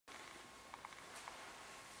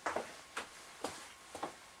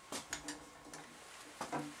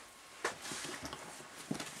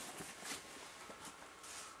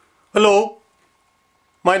Hello,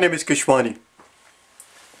 my name is Keshwani.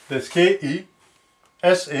 That's Keshwani,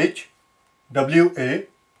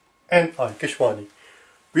 Keshwani.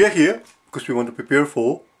 We are here because we want to prepare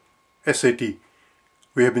for SAT.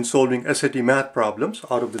 We have been solving SAT math problems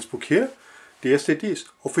out of this book here. The SAT is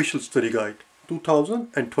Official Study Guide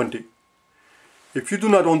 2020. If you do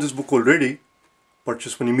not own this book already,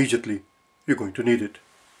 purchase one immediately. You're going to need it.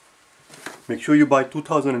 Make sure you buy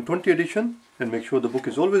 2020 edition and make sure the book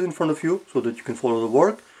is always in front of you so that you can follow the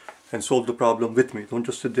work and solve the problem with me. Don't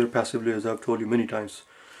just sit there passively, as I've told you many times.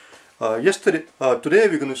 Today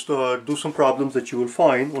we're going to do some problems that you will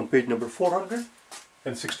find on page number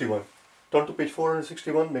 461. Turn to page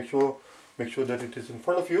 461, make sure that it is in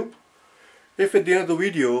front of you. If at the end of the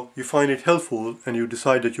video you find it helpful and you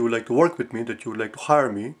decide that you would like to work with me, that you would like to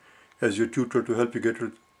hire me as your tutor to help you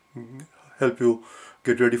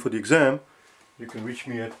get ready for the exam, you can reach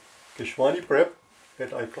me at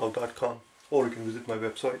keshwaniprep@icloud.com, or you can visit my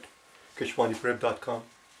website keshwaniprep.com.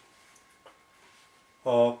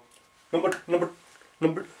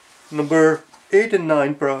 Number 8 and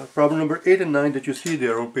 9, problem number 8 and 9 that you see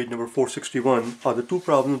there on page number 461 are the two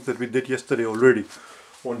problems that we did yesterday already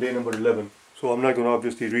on day number 11. So I'm not going to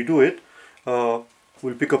obviously redo it.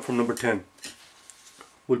 We'll pick up from number 10.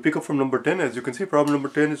 As you can see, problem number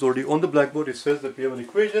 10 is already on the blackboard. It says that we have an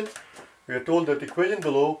equation. We are told that the equation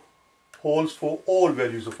below holds for all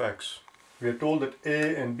values of x. We are told that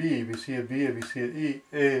a and b, we see a b and we see a e,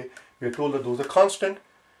 a, we are told that those are constant.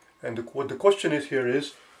 And what the question is here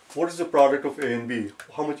is, what is the product of a and b?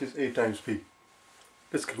 How much is a times b?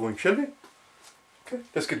 Let's get going, shall we? Okay,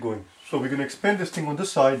 let's get going. So we're going to expand this thing on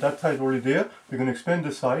this side. That side already there. We're going to expand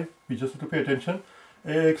this side. We just have to pay attention.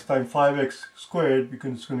 Ax times 5x squared,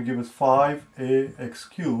 because it's going to give us 5ax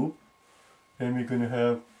cubed. Then we're going to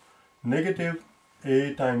have negative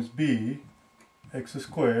a times b x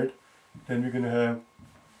squared. Then we're going to have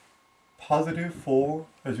positive 4.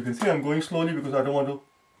 As you can see, I'm going slowly because I don't want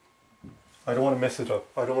to mess it up.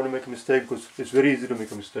 I don't want to make a mistake because it's very easy to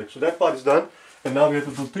make a mistake. So that part is done. And now we have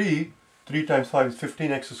to do 3. 3 times 5 is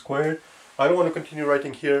 15x squared. I don't want to continue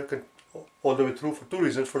writing here all the way through for two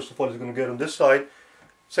reasons. First of all, it's going to get on this side.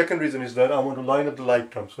 Second reason is that I want to line up the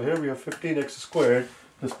like terms. So here we have 15x squared.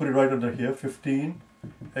 Let's put it right under here,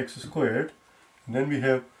 15x squared. And then we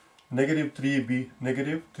have negative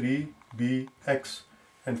 3bx.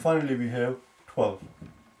 And finally we have 12.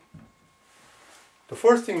 The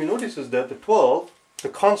first thing we notice is that the 12, the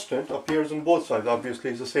constant, appears on both sides. Obviously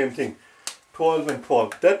it's the same thing. 12 and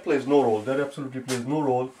 12. That plays no role. That absolutely plays no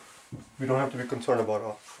role. We don't have to be concerned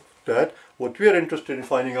about that. What we are interested in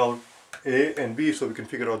finding out a and b so we can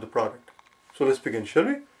figure out the product. So let's begin, shall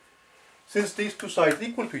we? Since these two sides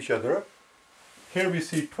equal to each other, here we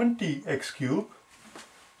see 20x cubed.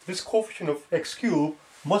 This coefficient of x cubed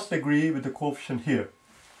must agree with the coefficient here,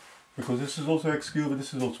 because this is also x cubed and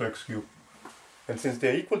this is also x cubed. And since they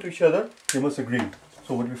are equal to each other, they must agree.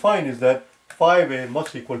 So what we find is that 5a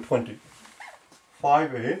must equal 20.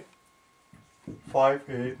 5a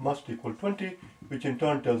must equal 20, which in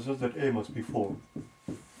turn tells us that a must be 4.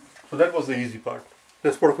 So that was the easy part.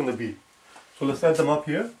 Let's work on the b. So let's add them up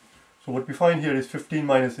here. So what we find here is 15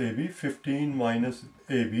 minus ab, 15 minus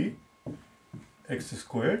ab, x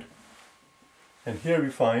squared. And here we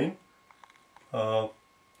find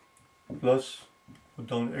plus, put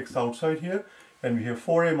down x outside here, and we have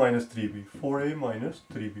 4a minus 3b, 4a minus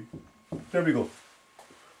 3b. There we go.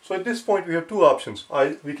 So at this point we have two options.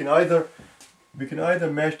 We can either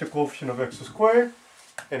match the coefficient of x squared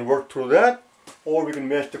and work through that, or we can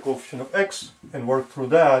match the coefficient of x and work through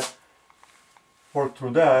that,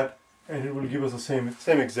 and it will give us the same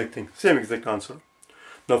exact thing, same exact answer.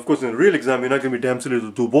 Now of course in a real exam you're not going to be damn silly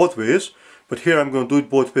to do both ways, but here I'm going to do it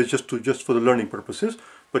both ways just for the learning purposes.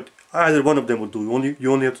 But either one of them will do.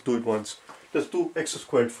 You only have to do it once. Let's do x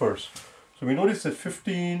squared first. So we notice that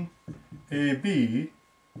 15ab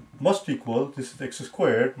must equal, this is x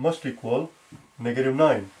squared, must equal negative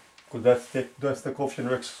 9, because that's the coefficient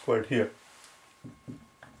of x squared here.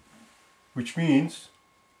 Which means,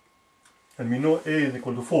 and we know a is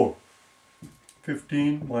equal to 4.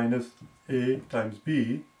 15 minus a times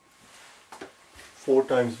b, 4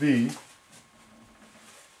 times b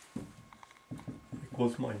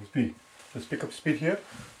equals minus b. Let's pick up speed here.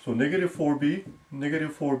 So negative 4b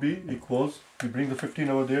equals, we bring the 15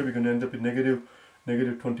 over there, we're going to end up with negative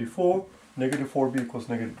 24. Negative 4b equals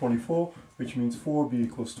negative 24, which means 4b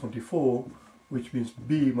equals 24, which means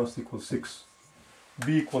b must equal 6.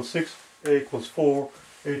 b equals 6, a equals 4,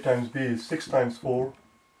 a times b is 6 times 4,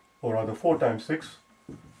 or rather 4 times 6,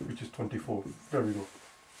 which is 24. There we go.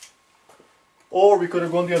 Or we could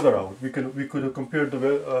have gone the other route. We could have compared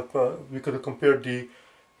the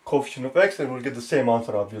coefficient of x, and we'll get the same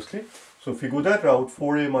answer, obviously. So if we go that route,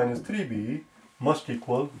 4a minus 3b must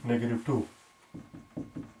equal negative 2.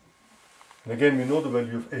 And again, we know the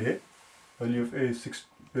value of a. Value of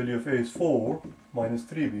a is 4 minus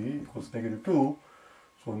 3b equals negative 2.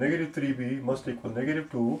 So negative 3b must equal negative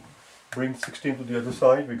 2. Bring 16 to the other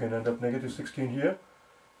side. We can end up negative 16 here,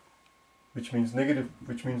 which means negative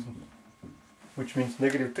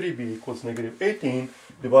 3b equals negative 18.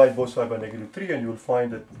 Divide both sides by negative 3, and you will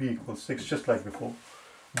find that b equals 6, just like before.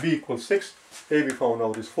 B equals 6. A we found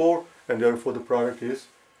out is 4, and therefore the product is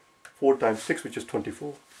 4 times 6, which is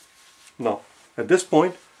 24. Now, at this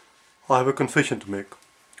point, I have a confession to make.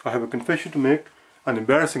 An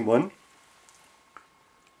embarrassing one.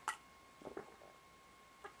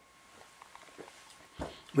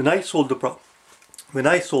 When I solved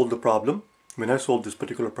this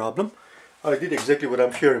particular problem, I did exactly what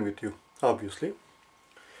I'm sharing with you, obviously.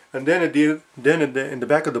 And then in the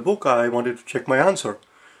back of the book, I wanted to check my answer.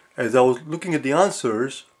 As I was looking at the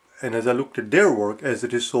answers, and as I looked at their work as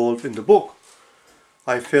it is solved in the book,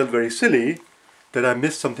 I felt very silly that I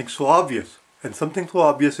missed something so obvious. And something so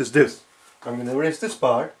obvious is this. I'm going to erase this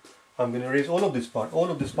part. I'm going to erase all of this part. All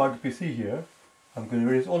of this part that we see here. I'm going to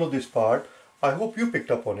erase all of this part. I hope you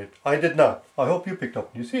picked up on it. I did not. I hope you picked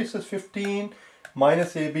up. You see, it says 15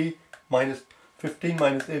 minus AB minus 15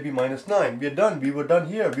 minus AB minus 9. We are done. We were done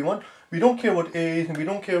here. We don't care what A is and we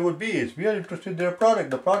don't care what B is. We are interested in their product.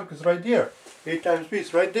 The product is right there. A times B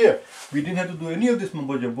is right there. We didn't have to do any of this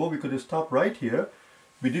mumbo jumbo. We could have stopped right here.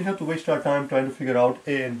 We didn't have to waste our time trying to figure out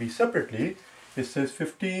A and B separately. It says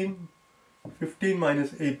 15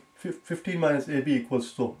 minus AB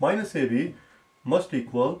equals, so minus AB must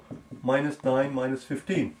equal minus 9 minus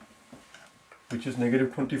 15, which is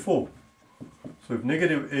negative 24. So if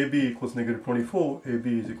negative AB equals negative 24,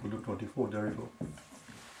 AB is equal to 24. There you go.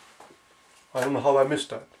 I don't know how I missed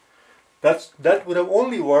that. That would have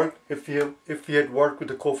only worked if we had worked with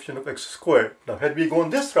the coefficient of x squared. Now, had we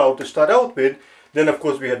gone this route to start out with, then of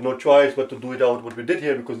course we had no choice but to do it out what we did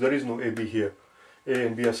here, because there is no AB here. A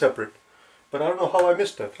and B are separate. But I don't know how I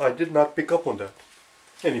missed that. I did not pick up on that.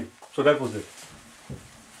 Anyway, so that was it.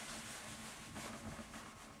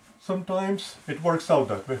 Sometimes it works out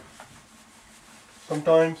that way.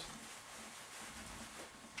 Sometimes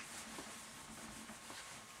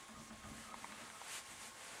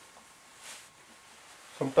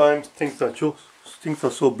things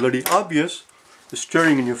are so bloody obvious,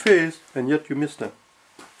 staring in your face, and yet you miss them.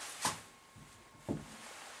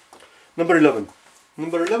 Number 11.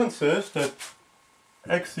 Number 11 says that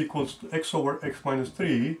x equals to x over x minus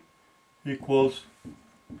 3 equals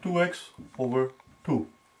 2x over 2.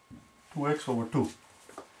 2x over 2.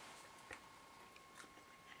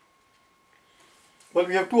 Well,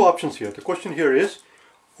 we have two options here. The question here is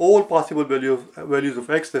all possible values of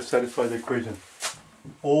x that satisfy the equation.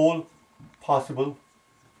 All possible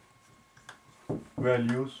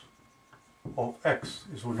values of x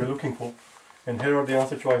is what we're looking for. And here are the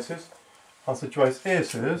answer choices. Answer choice A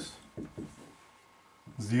says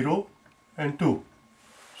 0 and 2.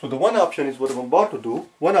 So the one option is what I'm about to do.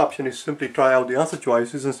 One option is simply try out the answer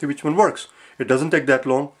choices and see which one works. It doesn't take that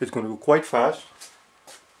long. It's going to go quite fast.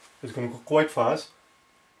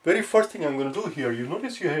 Very first thing I'm going to do here, you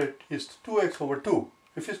notice here is 2x over 2.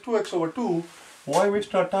 If it's 2x over 2, why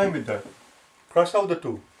waste our time with that? Cross out the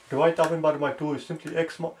 2. Divide top and bottom by 2 is simply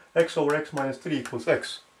x over x minus 3 equals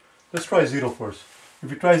x. Let's try 0 first. If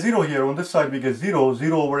we try 0 here, on this side we get 0.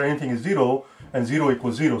 0 over anything is 0, and 0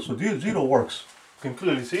 equals 0. So 0 works. You can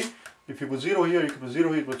clearly see, if you put 0 here, you can put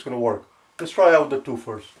 0 here, but it's going to work. Let's try out the 2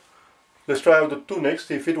 first. Let's try out the 2 next,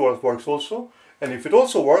 see if it works also. And if it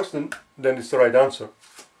also works, then it's the right answer.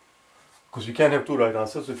 Because you can't have 2 right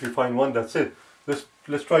answers. If you find one, that's it.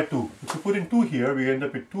 Let's try 2. If you put in 2 here, we end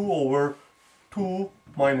up with 2 over 2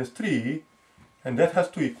 minus 3, and that has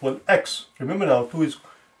to equal x. Remember now,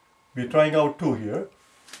 we're trying out 2 here.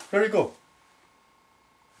 There you go.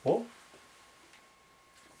 Oh.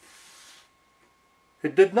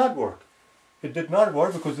 It did not work. It did not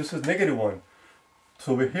work because this is negative 1.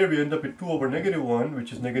 So here we end up with 2 over negative 1,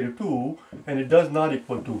 which is negative 2, and it does not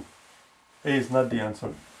equal 2. A is not the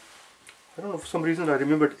answer. I don't know, for some reason I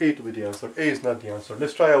remembered A to be the answer. A is not the answer.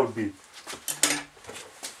 Let's try out B.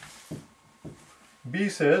 B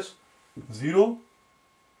says 0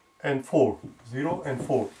 and 4. 0 and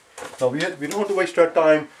 4. Now we don't have to waste our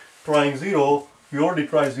time trying 0. We already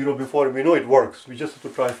tried 0 before and we know it works. We just have to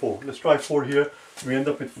try 4. Let's try 4 here. We end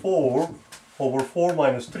up with 4 over 4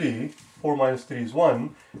 minus 3. 4 minus 3 is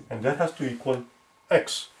 1, and that has to equal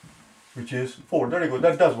x. which is 4. There you go,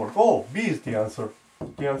 that does work. Oh, B is the answer.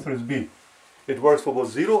 The answer is B. It works for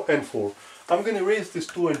both 0 and 4. I'm going to erase this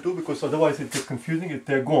 2 and 2 because otherwise it gets confusing if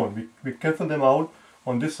they're gone. We cancel them out.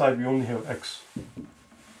 On this side we only have X.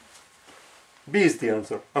 B is the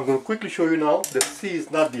answer. I'm going to quickly show you now that C is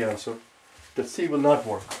not the answer. That C will not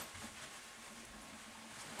work.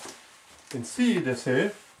 In C they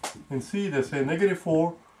say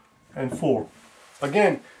 -4 and 4.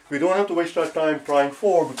 Again, we don't have to waste our time trying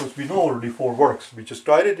 4 because we know already 4 works. We just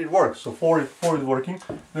tried it, it works. So 4 is working.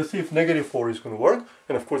 Let's see if -4 is going to work.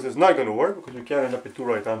 And of course it's not going to work because we can't end up with 2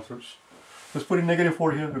 right answers. Let's put in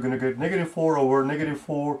 -4 here. We're going to get -4 over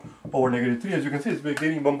 -4 over -3. As you can see, it's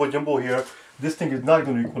getting mumbo jumbo here. This thing is not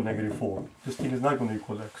going to equal -4. This thing is not going to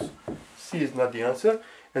equal X. C is not the answer.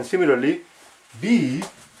 And similarly, B,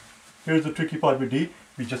 here's the tricky part with D.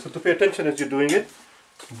 We just have to pay attention as you're doing it.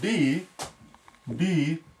 D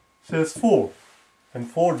says 4. And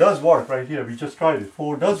 4 does work right here. We just tried it.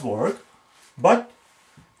 4 does work. But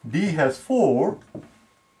D has 4,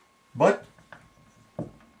 but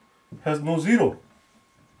has no 0.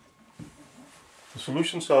 The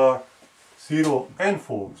solutions are 0 and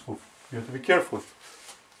 4. So you have to be careful.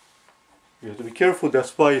 You have to be careful.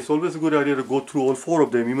 That's why it's always a good idea to go through all 4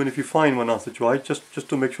 of them, even if you find one answer right, just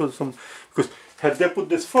to make sure that some, because had they put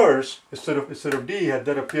this first instead of D, had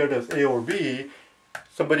that appeared as A or B,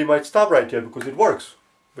 somebody might stop right here because it works.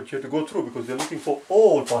 But you have to go through because they're looking for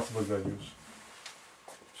all possible values.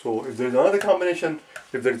 So if there's another combination,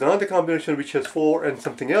 which has 4 and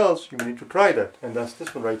something else, you need to try that. And that's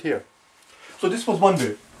this one right here. So this was one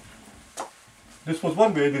way. This was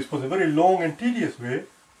one way. This was a very long and tedious way.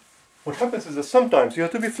 What happens is that sometimes you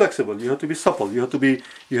have to be flexible, you have to be supple, you have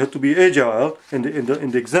to be agile in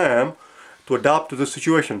the exam to adapt to the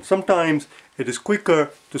situation. Sometimes it is quicker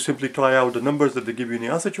to simply try out the numbers that they give you in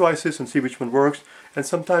the answer choices and see which one works, and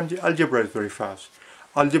sometimes the algebra is very fast.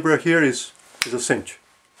 Algebra here is a cinch.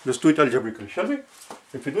 Let's do it algebraically, shall we?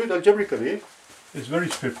 If we do it algebraically, it's very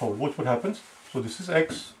straightforward. Watch what happens. So this is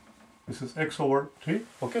x over 3.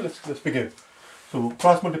 Okay, let's begin. So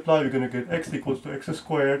cross multiply, we're going to get x equals to x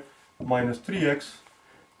squared minus 3x,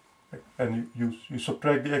 and you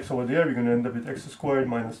subtract the x over there, we're going to end up with x squared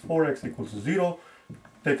minus 4x equals to 0.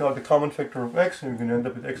 Take out the common factor of x, and we're going to end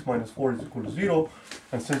up with x minus 4 is equal to 0.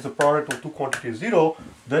 And since the product of two quantities is 0,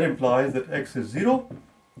 that implies that x is 0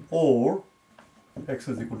 or x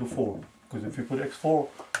is equal to 4. Because if you put x4,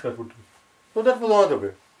 that would do. So that was another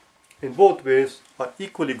way. In both ways are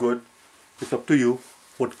equally good. It's up to you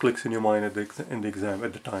what clicks in your mind in the exam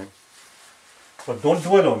at the time. But don't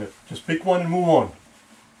dwell on it. Just pick one and move on.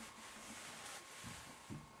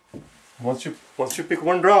 Once you pick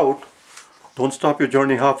one route, don't stop your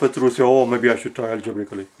journey halfway through and say, oh, maybe I should try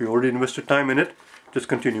algebraically. We already invested time in it. Just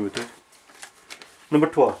continue with it. Number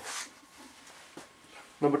 12.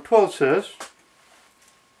 Number 12 says,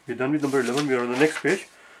 we're done with number 11, we are on the next page.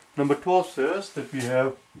 Number 12 says that we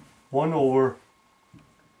have 1 over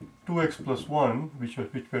 2x plus 1, which were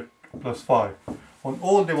plus 5. On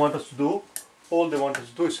all they want us to do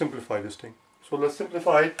is simplify this thing. So let's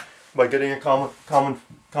simplify it by getting a common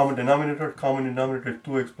denominator. Common denominator is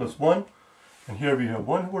 2x plus 1. And here we have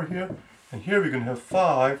 1 over here. And here we're going to have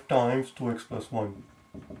 5 times 2x plus 1.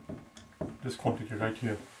 This quantity right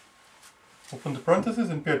here. Open the parentheses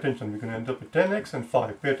and pay attention. We're going to end up with 10x and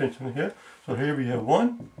 5. Pay attention here. So here we have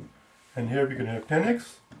 1. And here we're going to have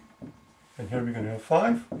 10x. And here we're going to have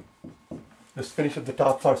 5. Let's finish at the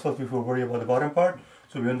top part first before we worry about the bottom part.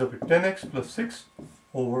 So we end up with 10x plus 6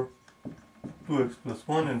 over 2x plus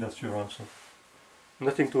 1, and that's your answer.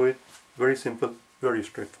 Nothing to it. Very simple, very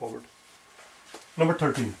straightforward. Number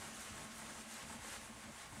 13.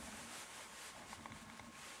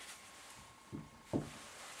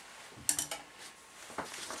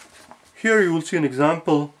 Here you will see an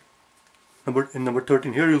example. In number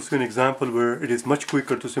 13, here you'll see an example where it is much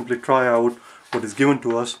quicker to simply try out what is given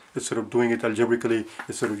to us instead of doing it algebraically,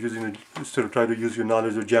 instead of trying to use your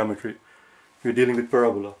knowledge of geometry. We're dealing with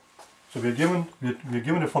parabola. So we're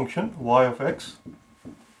given a function y of x,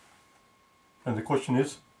 and the question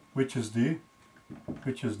is which is the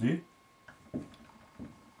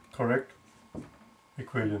correct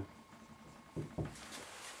equation.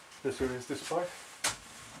 Let's erase this part.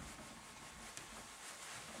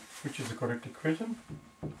 Which is the correct equation?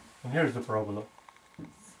 And here is the parabola.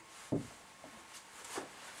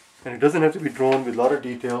 And it doesn't have to be drawn with a lot of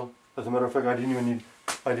detail. As a matter of fact, I didn't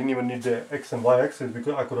even need the x and y axis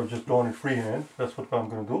because I could have just drawn it freehand. That's what I'm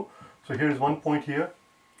going to do. So here is one point here,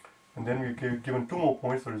 and then we're given 2 more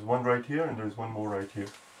points. There is one right here, and there is one more right here.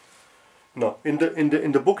 Now, in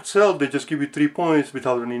the book itself, they just give you 3 points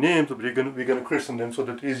without any names, but we're gonna christen them so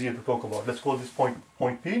that it's easier to talk about. Let's call this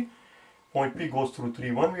point P. Point P goes through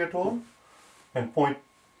 3, 1, we are told, and point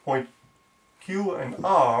Q and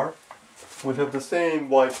R will have the same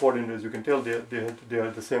y coordinate. As you can tell, they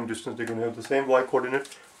are the same distance. They're going to have the same y coordinate,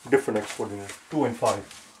 different x coordinate. 2 and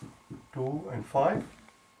 5, 2 and 5,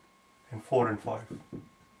 and 4 and 5.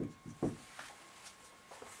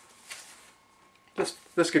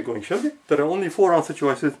 Let's get going, shall we? There are only 4 answer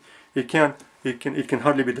choices. It can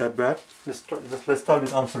hardly be that bad. Let's start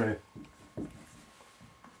with answer A.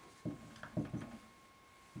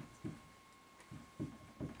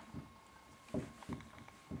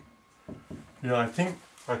 Yeah, I think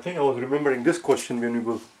I was remembering this question when we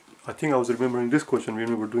were. I think I was remembering this question when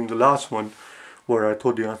we were doing the last one, where I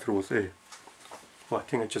thought the answer was A. Well, I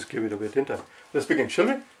think I just gave it away, didn't I? Let's begin, shall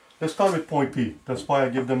we? Let's start with point P. That's why I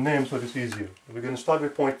give them names so it's easier. We're going to start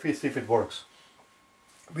with point P, see if it works.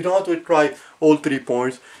 We don't have to try all 3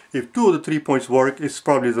 points. If 2 of the 3 points work, it's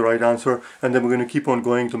probably the right answer, and then we're going to keep on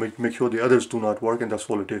going to make sure the others do not work, and that's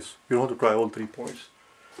all it is. You don't have to try all 3 points.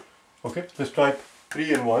 Okay, let's try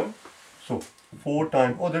 3 and 1. So 4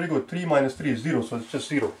 times, oh there you go, 3 minus 3 is 0, so it's just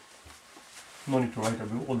 0. No need to write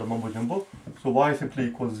all the mumbo jumbo. So y simply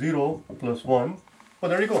equals 0 plus 1. Oh,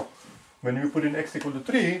 there you go. When you put in x equal to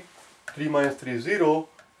 3, 3 minus 3 is 0,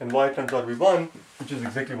 and y turns out to be 1, which is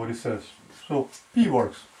exactly what it says. So P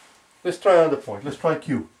works. Let's try another point. Let's try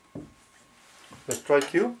Q. Let's try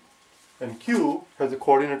Q. And Q has a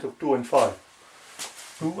coordinate of 2 and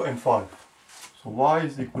 5. 2 and 5. So y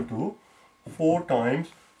is equal to 4 times,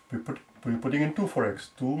 we're putting in 2 for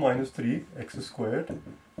x. 2 minus 3, x squared,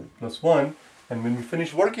 plus 1. And when we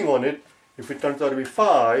finish working on it, if it turns out to be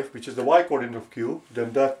 5, which is the y coordinate of Q,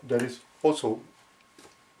 then that is also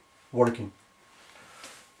working.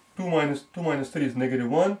 2 minus 3 is negative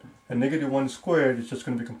 1, and negative 1 squared is just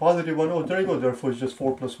going to become positive 1. Oh, there you go. Therefore, it's just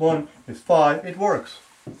 4 plus 1 is 5. It works.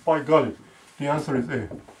 By golly. The answer is A.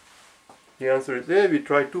 The answer is A. We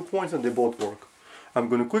tried 2 points and they both work. I'm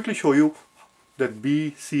going to quickly show you that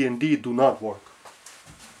B, C, and D do not work.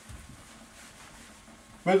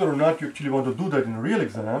 Whether or not you actually want to do that in a real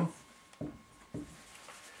exam,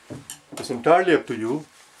 it's entirely up to you.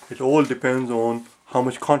 It all depends on how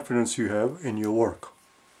much confidence you have in your work.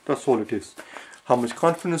 That's all it is. How much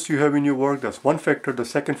confidence you have in your work, that's one factor. The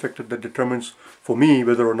second factor that determines for me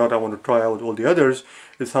whether or not I want to try out all the others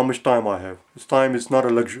is how much time I have. Time is not a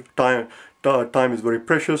luxury. Time is very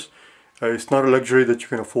precious. It's not a luxury that you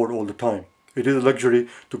can afford all the time. It is a luxury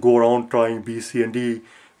to go around trying B, C, and D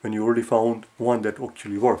when you already found one that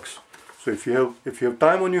actually works. So if you have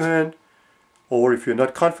time on your hand, or if you're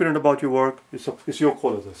not confident about your work, it's your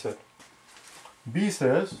call, as I said. B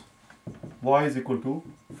says y is equal to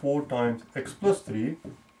 4 times x plus 3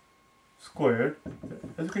 squared.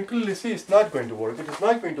 As you can clearly see, it's not going to work. It is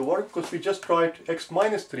not going to work because we just tried x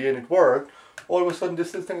minus 3 and it worked. All of a sudden,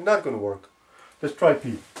 this thing is not going to work. Let's try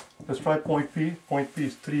P. Let's try point P. Point P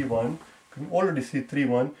is 3, 1. You can already see 3,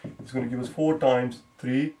 1. It's going to give us 4 times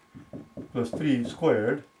 3 plus 3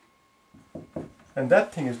 squared. And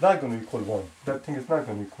that thing is not going to equal 1. That thing is not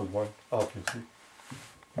going to equal 1, obviously.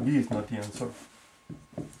 B is not the answer.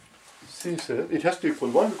 C says it has to equal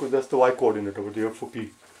 1 because that's the y coordinate over there for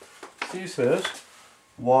P. C says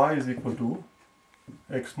y is equal to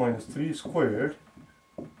x minus 3 squared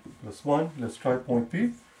plus 1. Let's try point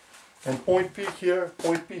P. And point P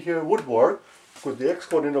here would work because the x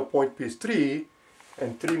coordinate of point P is 3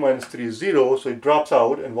 and 3 minus 3 is 0, so it drops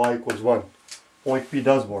out and y equals 1. Point P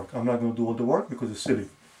does work. I'm not going to do all the work because it's silly.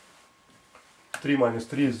 3 minus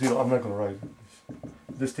 3 is 0. I'm not going to write this.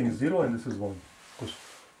 This thing is 0 and this is 1. Because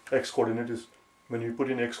x coordinate is, when you put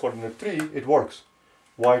in x coordinate 3, it works.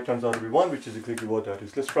 Y turns out to be 1, which is exactly what that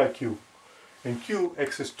is. Let's try Q. In Q,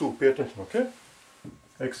 x is 2. Pay attention, okay?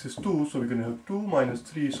 X is 2, so we're going to have 2 minus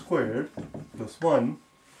 3 squared plus 1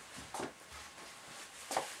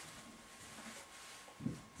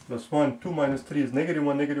 plus 1. 2 minus 3 is negative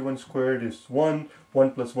 1. Negative 1 squared is 1.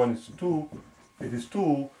 1 plus 1 is 2. It is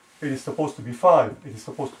 2. It is supposed to be 5. It is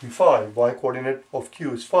supposed to be 5. Y coordinate of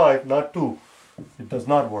Q is 5, not 2. It does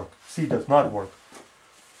not work. C does not work.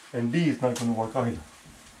 And D is not going to work either.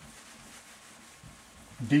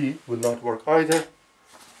 D will not work either.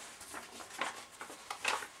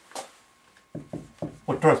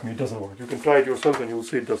 But trust me, it doesn't work. You can try it yourself and you will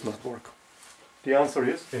see it does not work. The answer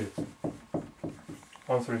is A.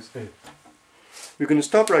 Answer is A. We're going to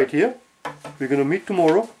stop right here. We're going to meet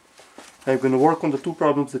tomorrow. I'm going to work on the 2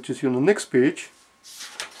 problems that you see on the next page,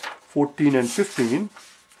 14 and 15.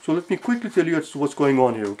 So let me quickly tell you what's going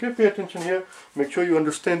on here. Okay, pay attention here. Make sure you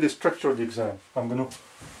understand the structure of the exam. I'm going to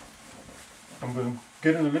I'm going to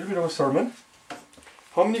get in a little bit of a sermon.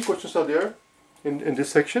 How many questions are there in this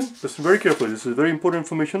section? Listen very carefully. This is very important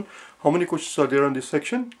information. How many questions are there in this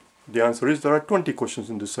section? The answer is there are 20 questions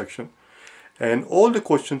in this section. And all the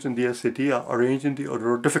questions in the SAT are arranged in the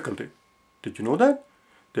order of difficulty. Did you know that?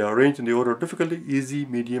 They are arranged in the order of difficulty: easy,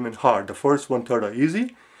 medium, and hard. The first 1/3 are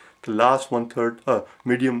easy, the last 1/3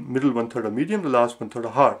 medium, middle 1/3 are medium, the last 1/3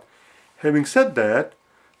 are hard. Having said that,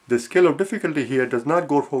 the scale of difficulty here does not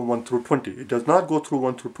go from 1 through 20. It does not go through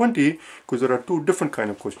 1 through 20 because there are two different kind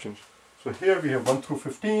of questions. So here we have 1 through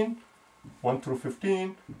 15, 1 through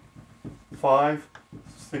 15, 5,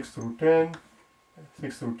 6 through 10,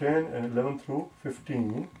 6 through 10, and 11 through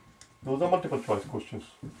 15. Those are multiple choice questions.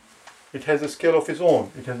 It has a scale of its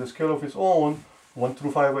own. It has a scale of its own. 1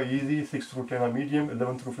 through 5 are easy, 6 through 10 are medium,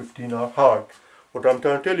 11 through 15 are hard. What I'm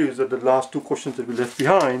trying to tell you is that the last two questions that we left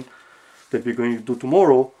behind, that we're going to do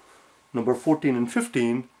tomorrow, number 14 and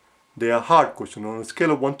 15, they are hard questions. On a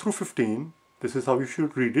scale of 1 through 15, this is how you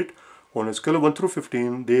should read it. On a scale of 1 through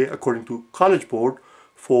 15, they, according to College Board,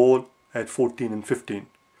 fall at 14 and 15.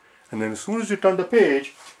 And then as soon as you turn the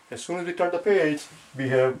page, we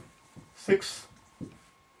have 6,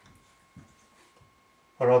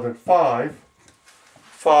 or rather 5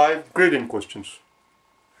 gradient questions.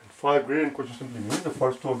 And 5 gradient questions simply means the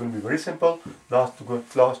first two are going to be very simple, last two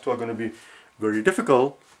are going to be very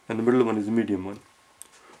difficult, and the middle one is the medium one.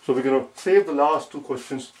 So we're going to save the last two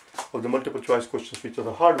questions of the multiple choice questions, which are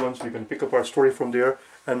the hard ones. We can pick up our story from there,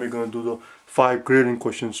 and we're going to do the 5 gradient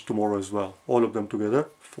questions tomorrow as well. All of them together,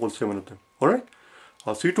 all 7 of them. Alright?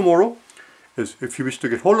 I'll see you tomorrow. If you wish to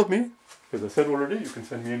get hold of me, as I said already, you can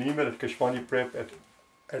send me an email at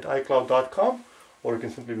keshwaniprep@icloud.com, or you can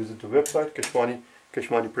simply visit the website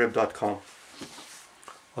keshwaniprep.com.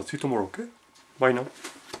 I'll see you tomorrow, okay? Bye now.